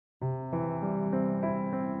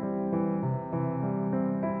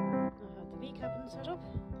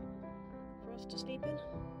bed to sleep in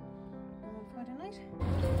on Friday night.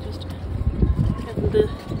 Just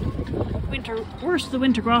getting the worst of the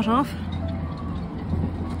winter grot off.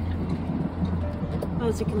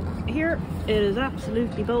 As you can hear, it is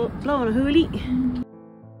absolutely blowing a hoolie.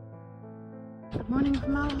 Good morning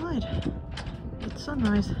from Malahide. It's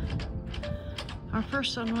sunrise. Our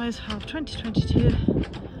first sunrise of 2022,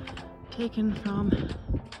 taken from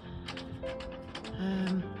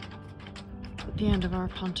the end of our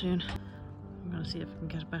pontoon. I'm going to see if I can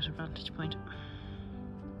get a better vantage point.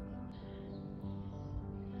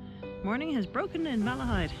 Morning has broken in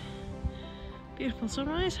Malahide. Beautiful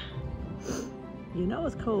sunrise. You know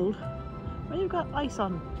it's cold when you've got ice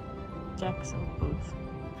on decks of boats.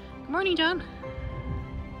 Good morning, John.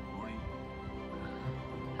 Good morning.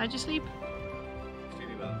 How'd you sleep?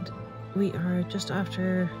 Really well. We are just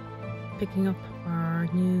after picking up our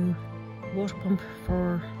new water pump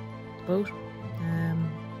for the boat.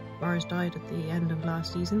 Ours died at the end of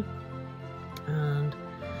last season and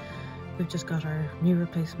we've just got our new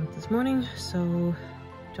replacement this morning, so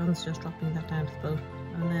John's just dropping that down to the boat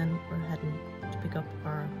and then we're heading to pick up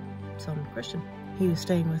our son Christian. He was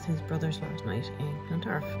staying with his brothers last night in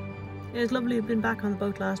Clontarf. It was lovely to have been back on the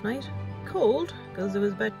boat last night. Cold because it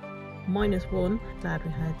was about -1. Glad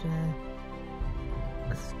we had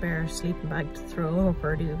a spare sleeping bag to throw over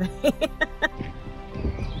our duvet.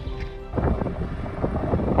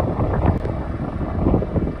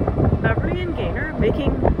 Beverley and Gaynor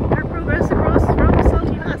making their progress across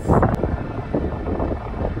Salty.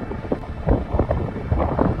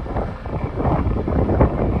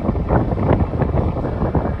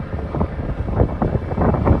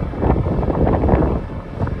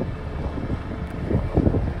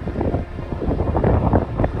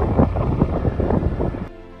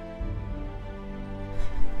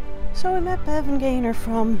 So we met Bev and Gaynor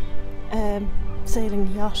from sailing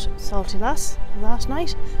yacht Salty last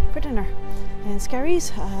night for dinner in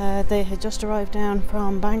Skerries. They had just arrived down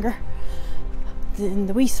from Bangor in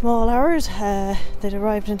the wee small hours. They'd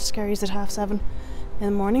arrived into Skerries at 7:30 in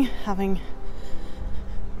the morning, having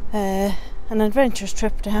an adventurous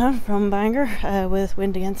trip down from Bangor with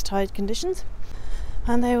wind against tide conditions.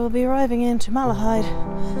 And they will be arriving into Malahide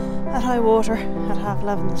at high water at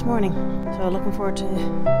 11:30 this morning. So looking forward to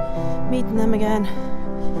meeting them again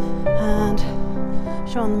and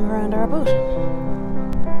showing them around our boat.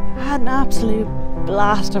 I had an absolute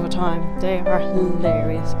blast of a time. They are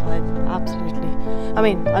hilarious. I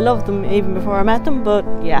mean, I loved them even before I met them, but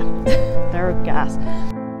yeah, they're gas.